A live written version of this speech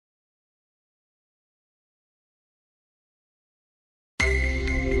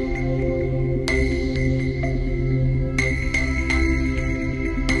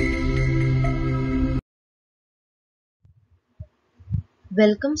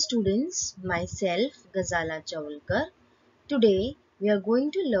Welcome students, myself Gazala Chawolkar. Today we are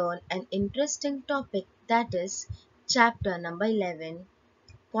going to learn an interesting topic, that is chapter number 11,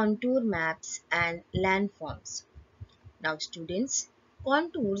 contour maps and landforms. Now students,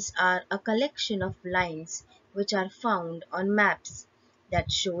 contours are a collection of lines which are found on maps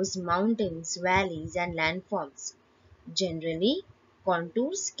that shows mountains, valleys and landforms. Generally,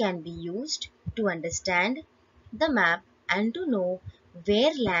 contours can be used to understand the map and to know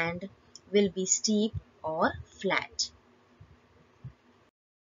where land will be steep or flat.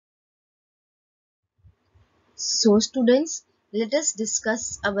 So students, let us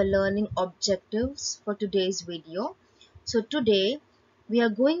discuss our learning objectives for today's video. So today we are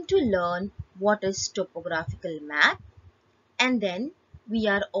going to learn what is topographical map, and then we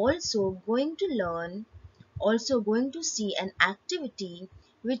are also going to see an activity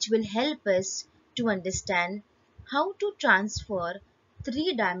which will help us to understand how to transfer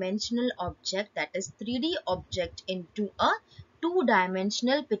three-dimensional object, that is 3D object, into a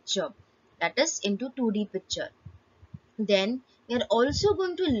two-dimensional picture, that is into 2D picture. Then we are also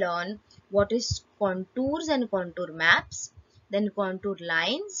going to learn what is contours and contour maps, then contour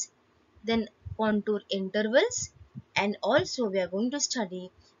lines, then contour intervals, and also we are going to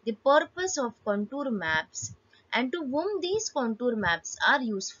study the purpose of contour maps and to whom these contour maps are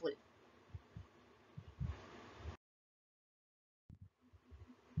useful.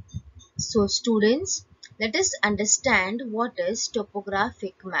 So students, let us understand what is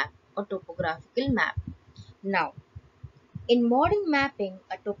topographic map or topographical map. Now, in modern mapping,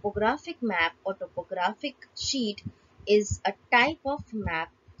 a topographic map or topographic sheet is a type of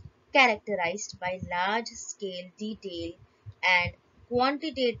map characterized by large-scale detail and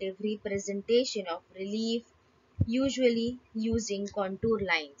quantitative representation of relief, usually using contour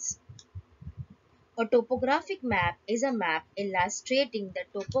lines. A topographic map is a map illustrating the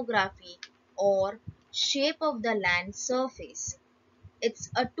topography or shape of the land surface. It's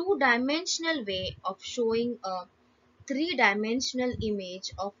a two-dimensional way of showing a three-dimensional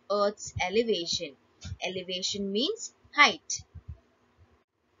image of Earth's elevation. Elevation means height.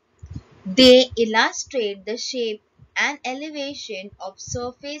 They illustrate the shape and elevation of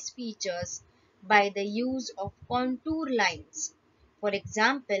surface features by the use of contour lines. For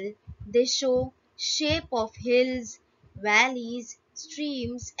example, they show shape of hills, valleys,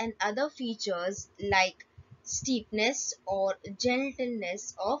 streams and other features like steepness or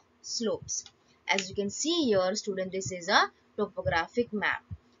gentleness of slopes. As you can see here, student, this is a topographic map.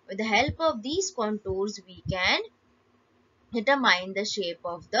 With the help of these contours, we can determine the shape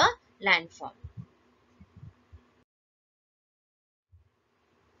of the landform.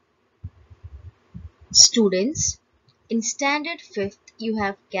 Students, in Standard 5th, you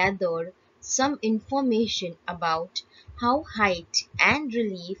have gathered some information about how height and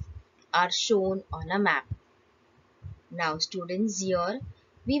relief are shown on a map. Now, students, here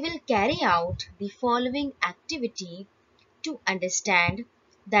we will carry out the following activity to understand,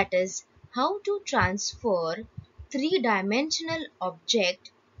 that is, how to transfer three-dimensional object,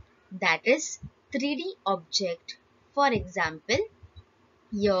 that is 3D object. For example,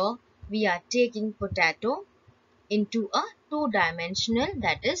 here we are taking potato into a two-dimensional,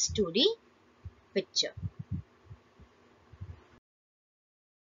 that is 2D picture.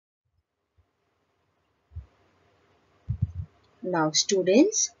 Now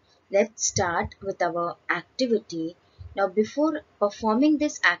students, let's start with our activity. Now before performing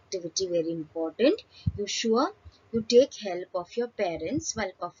this activity, very important, you take help of your parents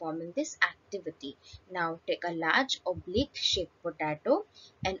while performing this activity. Now take a large oblique shaped potato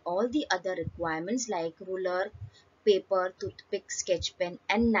and all the other requirements like ruler, paper, toothpick, sketch pen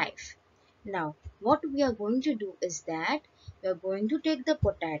and knife. Now what we are going to do is that we are going to take the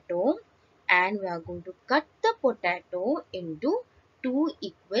potato and we are going to cut the potato into two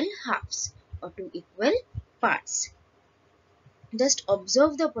equal halves or two equal parts. Just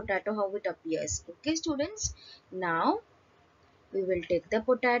observe the potato how it appears. Okay students, now we will take the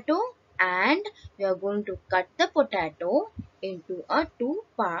potato and we are going to cut the potato into a two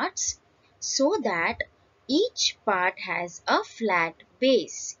parts so that each part has a flat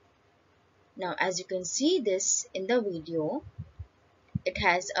base. Now as you can see this in the video, it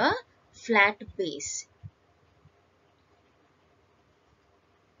has a flat base.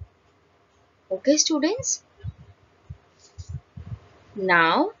 Okay students,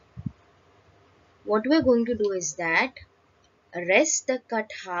 now what we're going to do is that rest the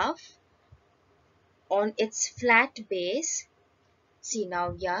cut half on its flat base. See,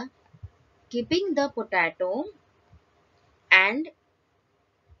 now we are keeping the potato and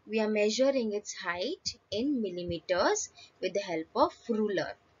we are measuring its height in millimeters with the help of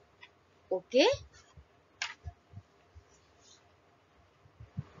ruler. Okay.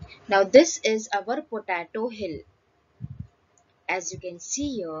 Now this is our potato hill. As you can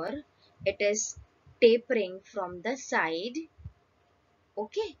see here, it is tapering from the side.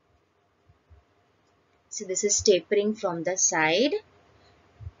 Okay. So this is tapering from the side.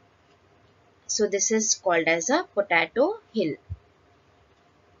 So this is called as a potato hill.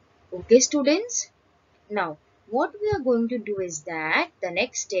 Okay, students. Now, what we are going to do is that the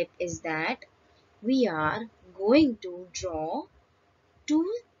next step is that we are going to draw two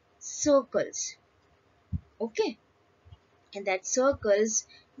circles. Okay. And that circles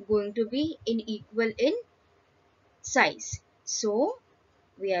going to be in equal in size. So,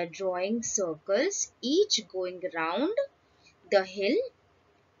 we are drawing circles each going round the hill,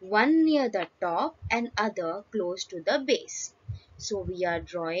 one near the top and other close to the base. So, we are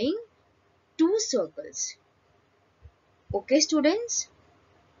drawing two circles. Okay, students?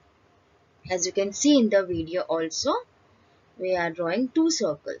 As you can see in the video also, we are drawing two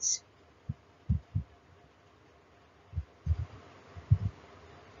circles.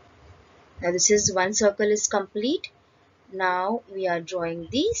 Now this is one circle is complete. Now we are drawing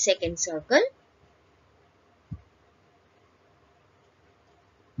the second circle.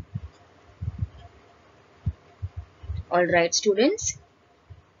 Alright students,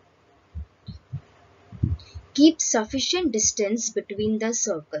 keep sufficient distance between the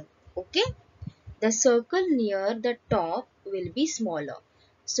circle. Okay, the circle near the top will be smaller.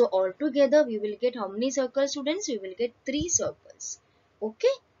 So altogether we will get how many circles, students? We will get 3 circles.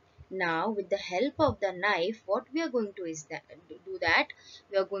 Okay. Now with the help of the knife, what we are going to is that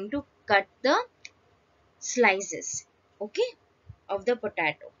we are going to cut the slices, okay, of the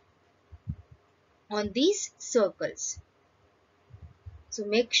potato on these circles. So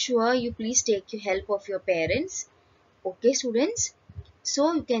make sure you please take your help of your parents. Okay, students.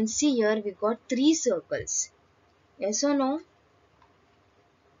 So you can see here we got 3 circles. Yes or no?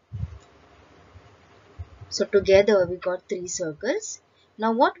 So together we got 3 circles.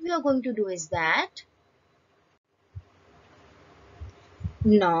 Now what we are going to do is that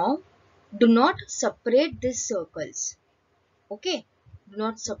now do not separate these circles. Okay. Do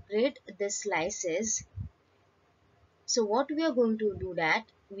not separate the slices. So what we are going to do that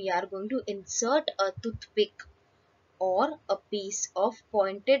we are going to insert a toothpick or a piece of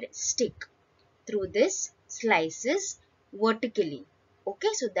pointed stick through this slices vertically. Okay,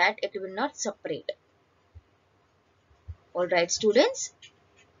 so that it will not separate. Alright students.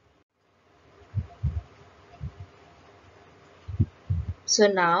 So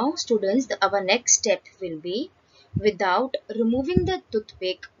now students, our next step will be, without removing the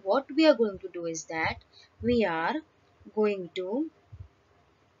toothpick, what we are going to do is that we are going to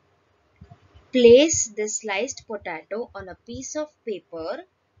place the sliced potato on a piece of paper,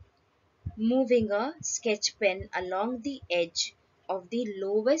 moving a sketch pen along the edge of the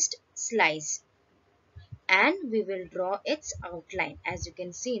lowest slice, and we will draw its outline as you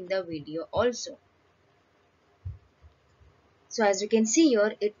can see in the video also. So as you can see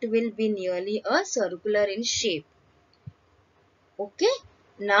here, it will be nearly a circular in shape. Okay,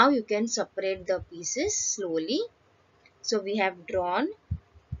 now you can separate the pieces slowly. So we have drawn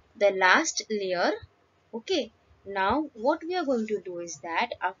the last layer. Okay, now what we are going to do is that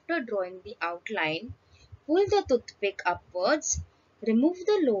after drawing the outline, pull the toothpick upwards, remove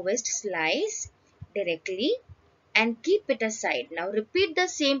the lowest slice directly and keep it aside. Now repeat the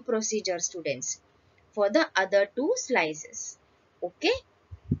same procedure students for the other two slices. Okay,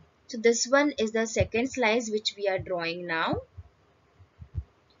 so this one is the second slice which we are drawing now.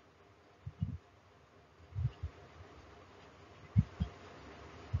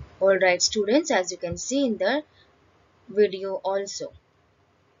 Alright students, as you can see in the video also.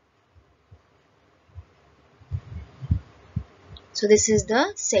 So this is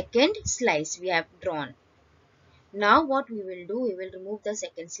the second slice we have drawn. Now what we will do, we will remove the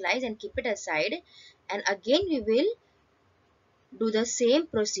second slice and keep it aside, and again we will do the same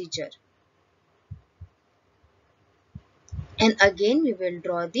procedure. And again we will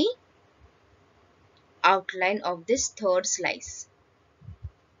draw the outline of this third slice.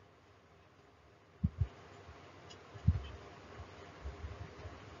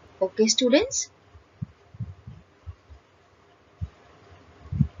 Okay students.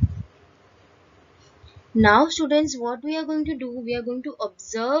 Now students, what we are going to do, we are going to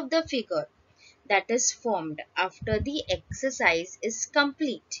observe the figure that is formed after the exercise is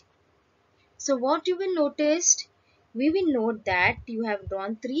complete. So what you will notice, we will note that you have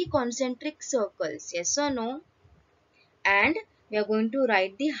drawn 3 concentric circles, yes or no? And We are going to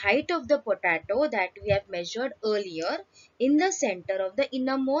write the height of the potato that we have measured earlier in the center of the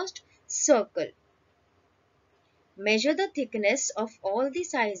innermost circle. Measure the thickness of all the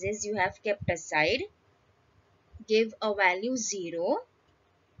sizes you have kept aside. Give a value 0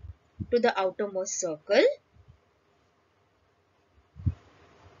 to the outermost circle.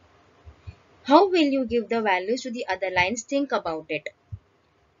 How will you give the values to the other lines? Think about it.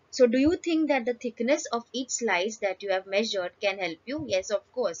 So do you think that the thickness of each slice that you have measured can help you? Yes, of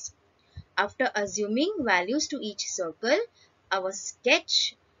course. After assuming values to each circle, our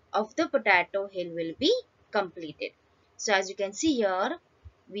sketch of the potato hill will be completed. So as you can see here,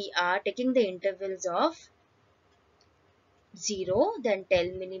 we are taking the intervals of 0, then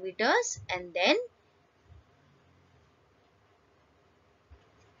 10 millimeters, and then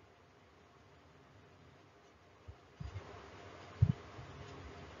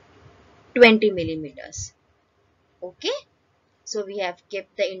 20 millimeters. Okay. So we have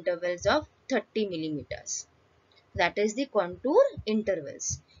kept the intervals of 30 millimeters. That is the contour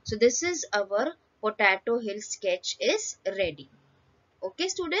intervals. So this is our potato hill sketch is ready. Okay,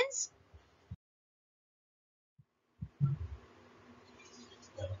 students?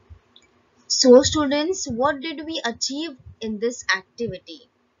 So students, what did we achieve in this activity?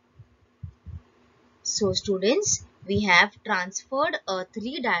 So students, we have transferred a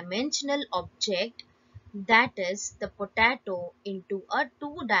three-dimensional object, that is the potato, into a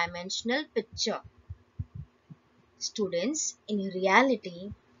two-dimensional picture. Students, in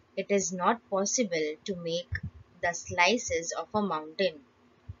reality, it is not possible to make the slices of a mountain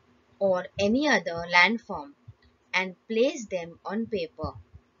or any other landform and place them on paper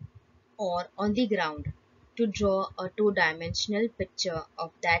or on the ground to draw a two-dimensional picture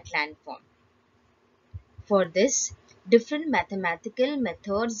of that landform. For this, different mathematical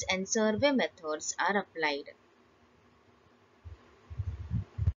methods and survey methods are applied.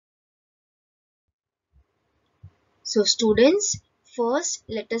 So students, first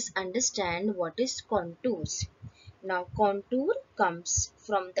let us understand what is contours. Now contour comes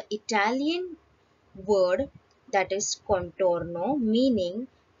from the Italian word that is contorno, meaning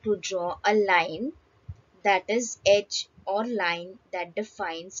to draw a line, that is edge or line that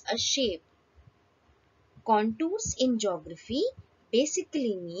defines a shape. Contours in geography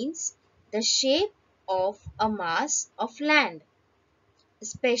basically means the shape of a mass of land,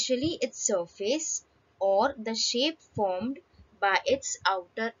 especially its surface or the shape formed by its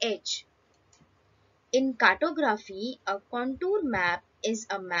outer edge. In cartography, a contour map is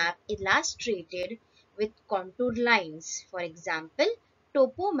a map illustrated with contour lines. For example,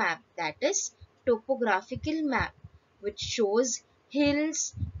 topo map, that is topographical map, which shows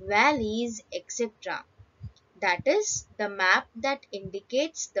hills, valleys, etc. That is the map that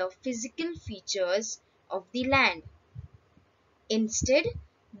indicates the physical features of the land. Instead,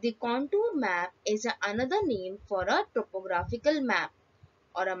 the contour map is another name for a topographical map,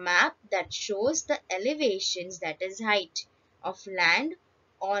 or a map that shows the elevations, that is height, of land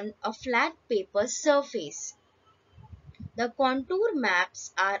on a flat paper surface. The contour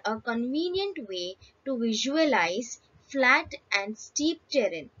maps are a convenient way to visualize flat and steep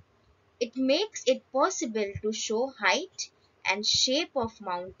terrain. It makes it possible to show height and shape of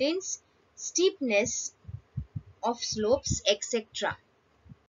mountains, steepness of slopes, etc.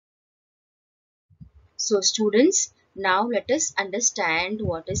 So students, now let us understand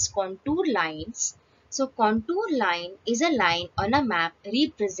what is contour lines. So contour line is a line on a map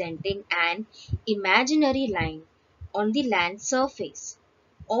representing an imaginary line on the land surface,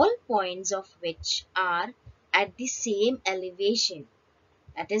 all points of which are at the same elevation,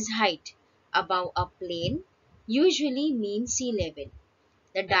 that is height, above a plane, usually mean sea level.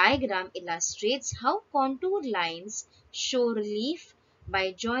 The diagram illustrates how contour lines show relief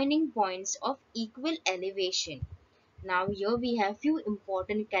by joining points of equal elevation. Now here we have few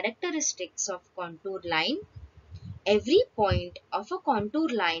important characteristics of contour line. Every point of a contour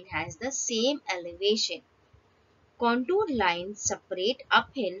line has the same elevation. Contour lines separate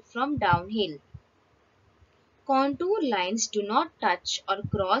uphill from downhill. Contour lines do not touch or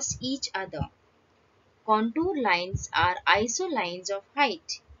cross each other. Contour lines are isolines of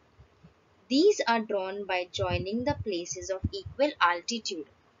height. These are drawn by joining the places of equal altitude.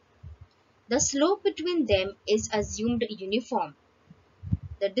 The slope between them is assumed uniform.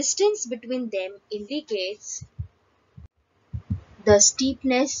 The distance between them indicates the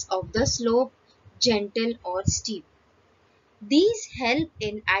steepness of the slope, gentle or steep. These help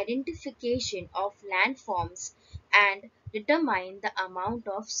in identification of landforms and determine the amount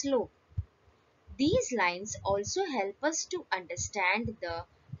of slope. These lines also help us to understand the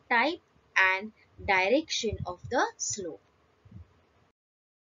type and direction of the slope.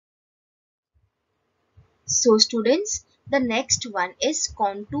 So students, the next one is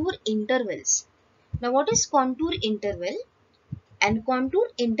contour intervals. Now what is contour interval? And contour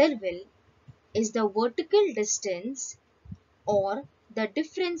interval is the vertical distance or the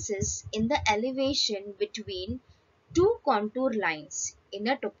differences in the elevation between two contour lines in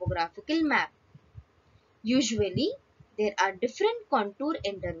a topographical map. Usually, there are different contour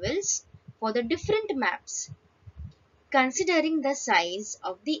intervals for the different maps. Considering the size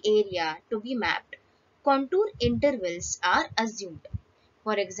of the area to be mapped, contour intervals are assumed.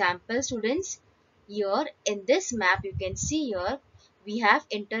 For example, students, here in this map you can see here we have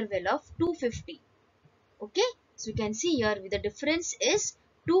interval of 250. Okay, so you can see here the difference is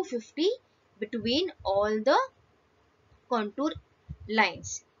 250 between all the contour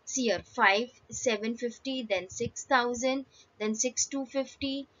lines. See here 5 750, then 6000, then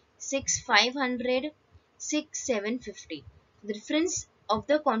 6250, 6500, 6750. The difference of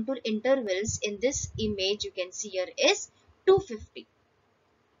the contour intervals in this image you can see here is 250.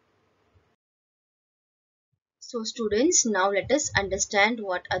 So students, now let us understand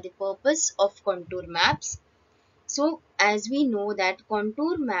what are the purpose of contour maps. So as we know that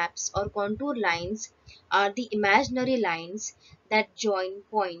contour maps or contour lines are the imaginary lines that join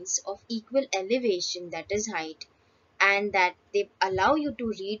points of equal elevation, that is height, and that they allow you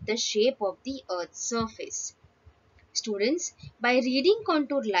to read the shape of the earth's surface. Students, by reading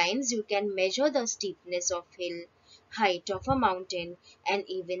contour lines you can measure the steepness of hill, height of a mountain, and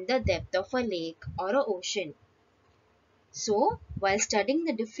even the depth of a lake or a ocean. So, while studying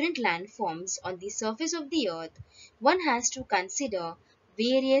the different landforms on the surface of the earth, one has to consider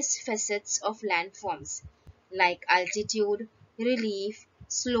various facets of landforms like altitude, relief,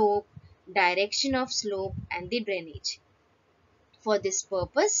 slope, direction of slope, and the drainage. For this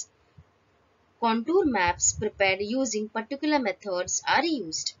purpose, contour maps prepared using particular methods are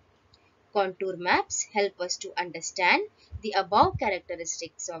used. Contour maps help us to understand the above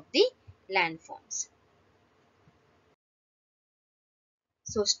characteristics of the landforms.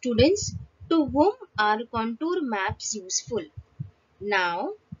 So students, to whom are contour maps useful?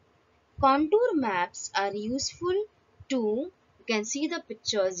 Now, contour maps are useful to, you can see the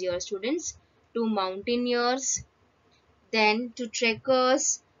pictures here students, to mountaineers, then to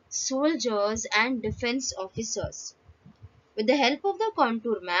trekkers, soldiers and defense officers. With the help of the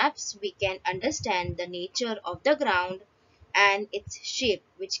contour maps, we can understand the nature of the ground and its shape,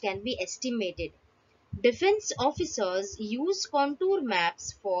 which can be estimated. Defense officers use contour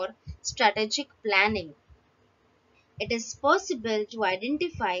maps for strategic planning. It is possible to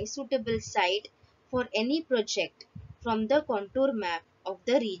identify suitable site for any project from the contour map of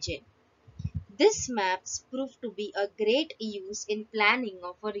the region. These maps prove to be a great use in planning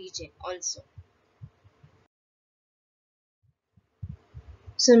of a region also.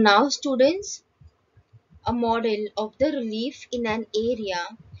 So now students, a model of the relief in an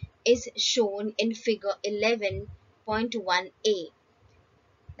area is shown in figure 11.1a.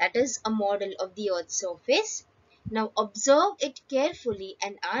 That is a model of the Earth's surface. Now observe it carefully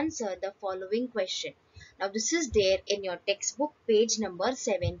and answer the following question. Now this is there in your textbook page number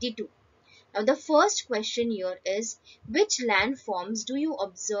 72. Now the first question here is, which landforms do you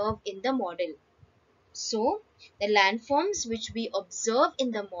observe in the model? So the landforms which we observe in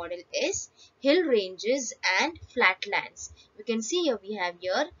the model is hill ranges and flatlands. You can see here we have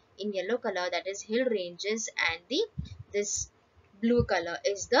here in yellow color, that is hill ranges, and this blue color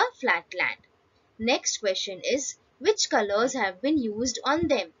is the flatland. Next question is, which colors have been used on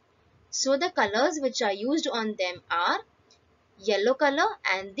them? So the colors which are used on them are yellow color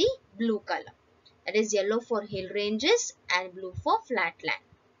and the blue color. That is yellow for hill ranges and blue for flatland.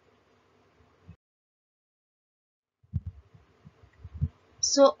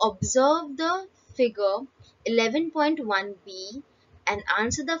 So observe the figure 11.1b and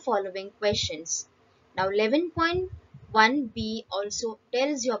answer the following questions. Now 11.1b also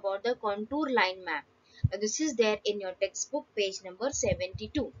tells you about the contour line map. Now this is there in your textbook page number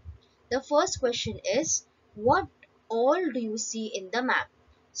 72. The first question is, what all do you see in the map?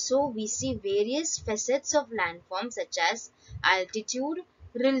 So we see various facets of landform such as altitude,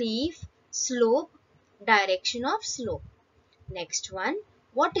 relief, slope, direction of slope. Next one,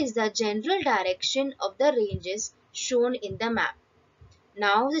 what is the general direction of the ranges shown in the map?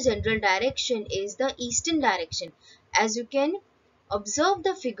 Now the general direction is the eastern direction. As you can observe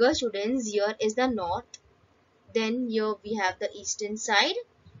the figure students, here is the north, then here we have the eastern side,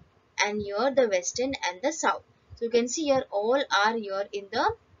 and here the western and the south. So you can see here all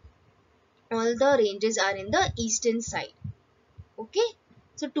the ranges are in the eastern side. Okay.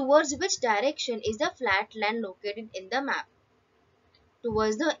 So towards which direction is the flat land located in the map?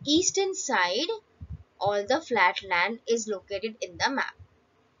 Towards the eastern side all the flat land is located in the map.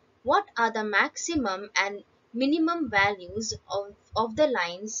 What are the maximum and minimum values of the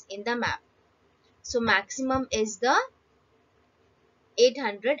lines in the map? So maximum is the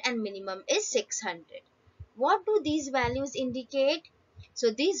 800 and minimum is 600. What do these values indicate?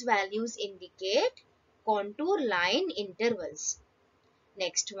 So these values indicate contour line intervals.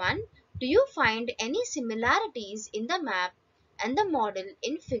 Next one, do you find any similarities in the map and the model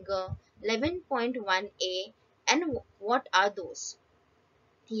in figure 11.1a, and what are those?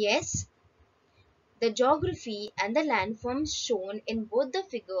 Yes, the geography and the landforms shown in both the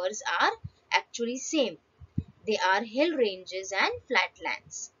figures are actually same. They are hill ranges and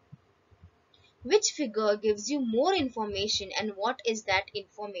flatlands. Which figure gives you more information and what is that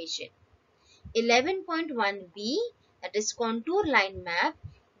information? 11.1b, that is contour line map,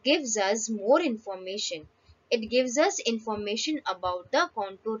 gives us more information. It gives us information about the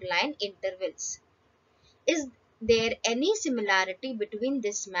contour line intervals. Is there any similarity between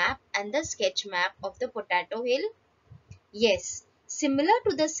this map and the sketch map of the potato hill? Yes, similar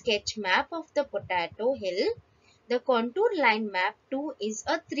to the sketch map of the potato hill, the contour line map too is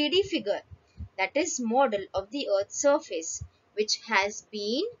a 3D figure, that is model of the earth's surface, which has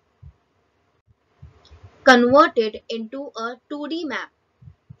been converted into a 2D map.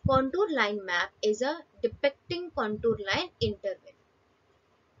 Contour line map is a depicting contour line interval.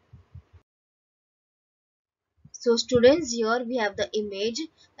 So students, here we have the image,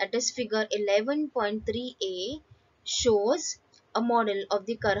 that is figure 11.3a, shows a model of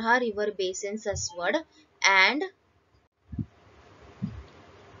the Karha river basin Saswad, and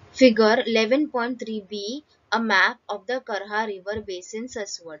figure 11.3b, a map of the Karha river basin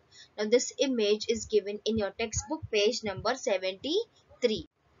Saswad. Now this image is given in your textbook page number 73.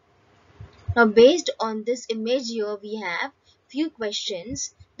 Now based on this image here we have few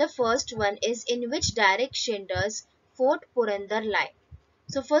questions. The first one is, in which direction does Fort Purandar lie?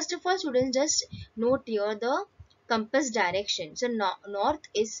 So first of all students, just note here the compass direction. So north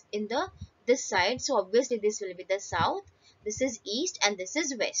is in the this side, so obviously this will be the south, this is east and this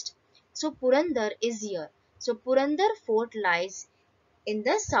is west. So Purandar is here. So Purandar fort lies in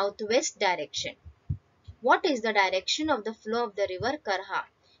the southwest direction. What is the direction of the flow of the river Karha?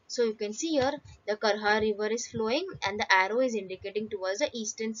 So you can see here the Karha river is flowing and the arrow is indicating towards the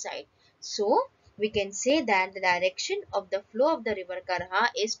eastern side. So we can say that the direction of the flow of the river Karha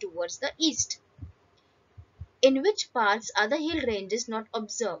is towards the east. In which parts are the hill ranges not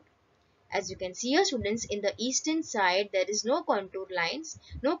observed? As you can see here students, in the eastern side there is no contour lines,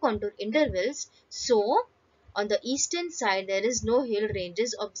 no contour intervals. So on the eastern side there is no hill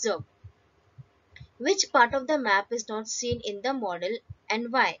ranges observed. Which part of the map is not seen in the model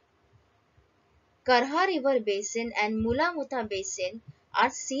and why? Karha River Basin and Mula Mutha Basin are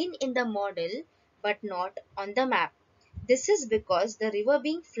seen in the model but not on the map. This is because the river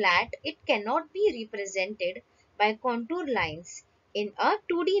being flat, it cannot be represented by contour lines in a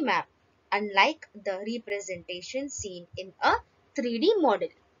 2D map, unlike the representation seen in a 3D model.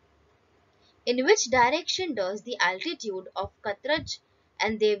 In which direction does the altitude of Katraj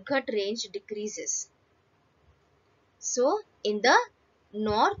and Devghat range decreases? So, in the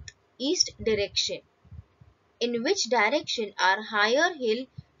northeast direction. In which direction are higher hill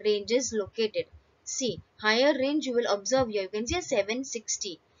ranges located? See, higher range you will observe here. You can see a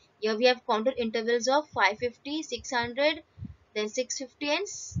 760. Here we have contour intervals of 550, 600, then 650 and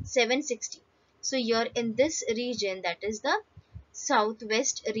 760. So here in this region, that is the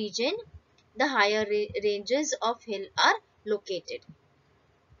southwest region, the higher ranges of hill are located.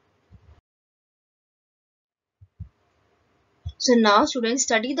 So now students,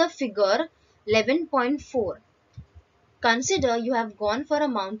 study the figure 11.4. Consider you have gone for a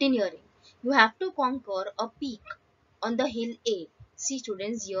mountaineering. You have to conquer a peak on the hill A. See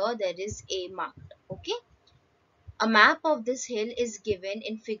students, here there is A marked. Okay. A map of this hill is given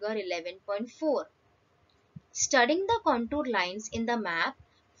in figure 11.4. Studying the contour lines in the map,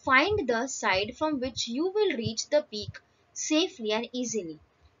 find the side from which you will reach the peak safely and easily.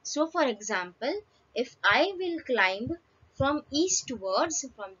 So for example, if I will climb from eastwards,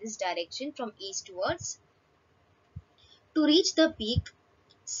 from this direction, from eastwards, to reach the peak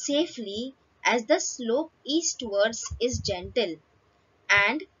safely, as the slope eastwards is gentle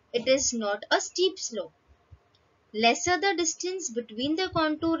and it is not a steep slope. Lesser the distance between the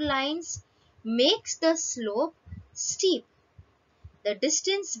contour lines makes the slope steep. The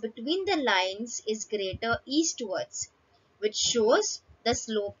distance between the lines is greater eastwards, which shows the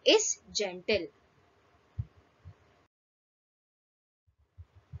slope is gentle.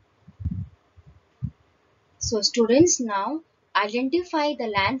 So students, now identify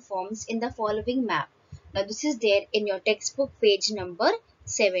the landforms in the following map. Now this is there in your textbook page number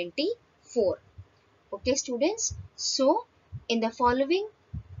 74. Okay students, so in the following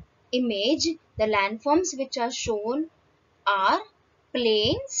image, the landforms which are shown are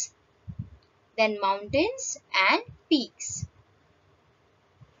plains, then mountains and peaks.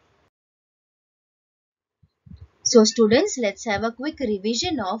 So students, let's have a quick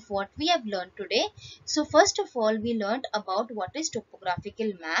revision of what we have learned today. So first of all, we learned about what is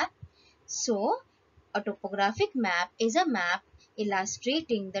topographical map. So a topographic map is a map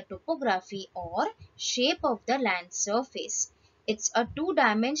illustrating the topography or shape of the land surface. It's a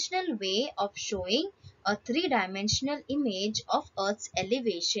two-dimensional way of showing a three-dimensional image of Earth's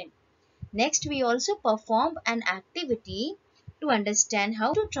elevation. Next, we also performed an activity to understand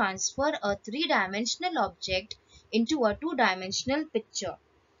how to transfer a three-dimensional object into a two-dimensional picture.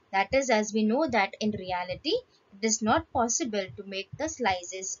 That is, as we know that in reality, it is not possible to make the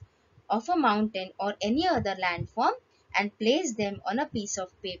slices of a mountain or any other landform and place them on a piece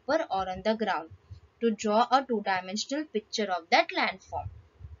of paper or on the ground to draw a two-dimensional picture of that landform.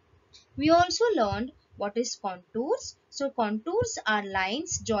 We also learned what is contours. So contours are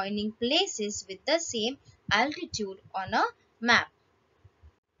lines joining places with the same altitude on a map.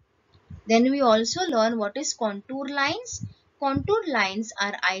 Then we also learn what is contour lines. Contour lines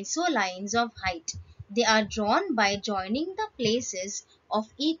are isolines of height. They are drawn by joining the places of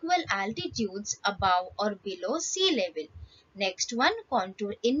equal altitudes above or below sea level. Next one,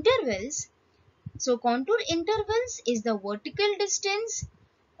 contour intervals. So contour intervals is the vertical distance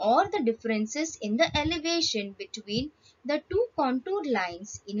or the differences in the elevation between the two contour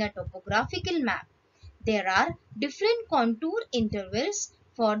lines in a topographical map. There are different contour intervals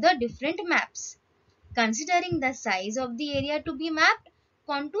for the different maps. Considering the size of the area to be mapped,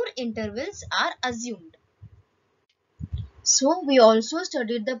 contour intervals are assumed. So we also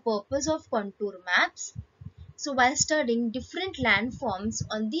studied the purpose of contour maps. So while studying different landforms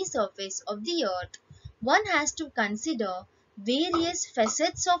on the surface of the earth, one has to consider various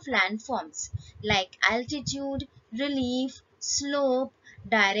facets of landforms like altitude, relief, slope,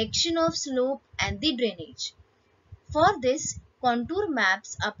 direction of slope and the drainage. For this, contour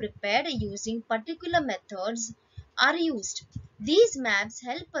maps are prepared using particular methods are used. These maps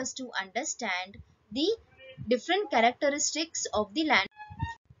help us to understand the different characteristics of the land.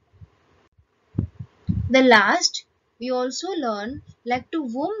 The last, we also learn like to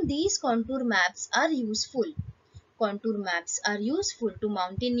whom these contour maps are useful. Contour maps are useful to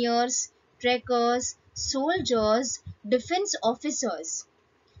mountaineers, trekkers, soldiers, defense officers.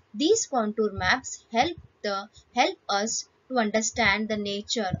 These contour maps help us to understand the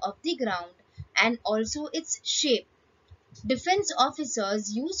nature of the ground and also its shape. Defense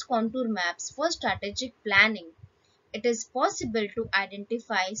officers use contour maps for strategic planning. It is possible to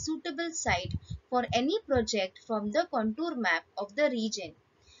identify suitable site for any project from the contour map of the region.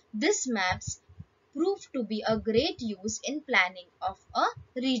 These maps prove to be a great use in planning of a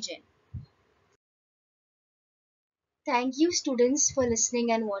region. Thank you students for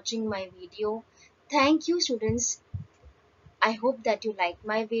listening and watching my video. Thank you students. I hope that you like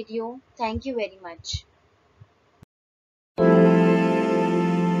my video. Thank you very much.